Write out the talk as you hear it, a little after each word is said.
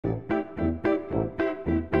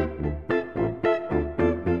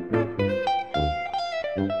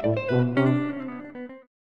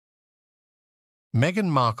Meghan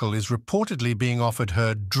Markle is reportedly being offered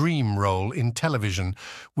her dream role in television,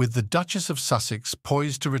 with the Duchess of Sussex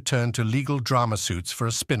poised to return to legal drama suits for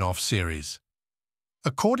a spin-off series.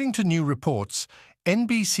 According to new reports,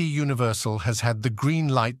 NBC Universal has had the green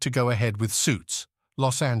light to go ahead with Suits,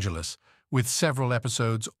 Los Angeles, with several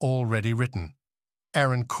episodes already written.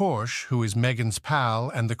 Aaron Korsh, who is Meghan's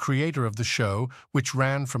pal and the creator of the show, which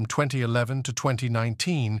ran from 2011 to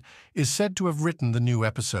 2019, is said to have written the new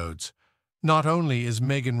episodes. Not only is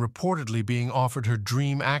Meghan reportedly being offered her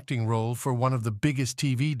dream acting role for one of the biggest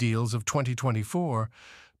TV deals of 2024,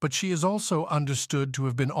 but she is also understood to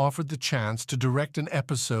have been offered the chance to direct an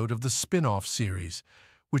episode of the spin-off series,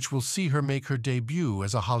 which will see her make her debut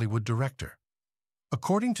as a Hollywood director.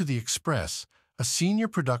 According to The Express, a senior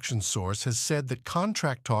production source has said that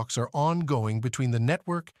contract talks are ongoing between the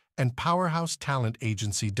network and powerhouse talent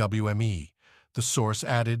agency WME. The source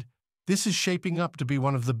added, "This is shaping up to be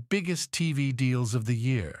one of the biggest TV deals of the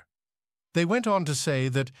year." They went on to say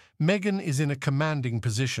that Meghan is in a commanding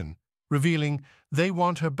position, revealing they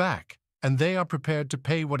want her back and they are prepared to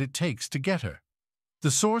pay what it takes to get her.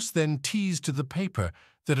 The source then teased to the paper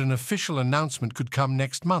that an official announcement could come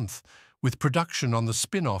next month, with production on the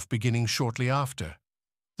spin-off beginning shortly after.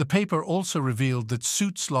 The paper also revealed that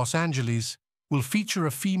Suits Los Angeles will feature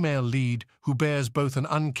a female lead who bears both an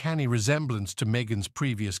uncanny resemblance to Meghan's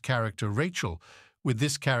previous character Rachel, with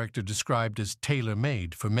this character described as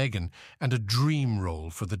tailor-made for Meghan and a dream role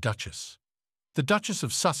for the Duchess. The Duchess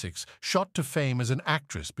of Sussex shot to fame as an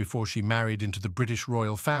actress before she married into the British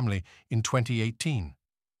royal family in 2018.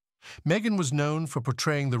 Meghan was known for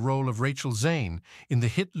portraying the role of Rachel Zane in the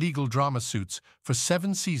hit legal drama Suits for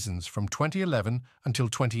 7 seasons from 2011 until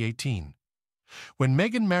 2018. When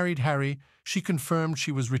Meghan married Harry, she confirmed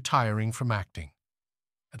she was retiring from acting.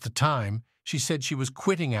 At the time, she said she was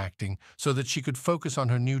quitting acting so that she could focus on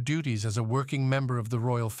her new duties as a working member of the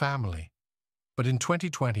royal family. But in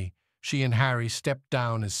 2020, she and Harry stepped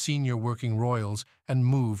down as senior working royals and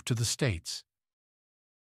moved to the States.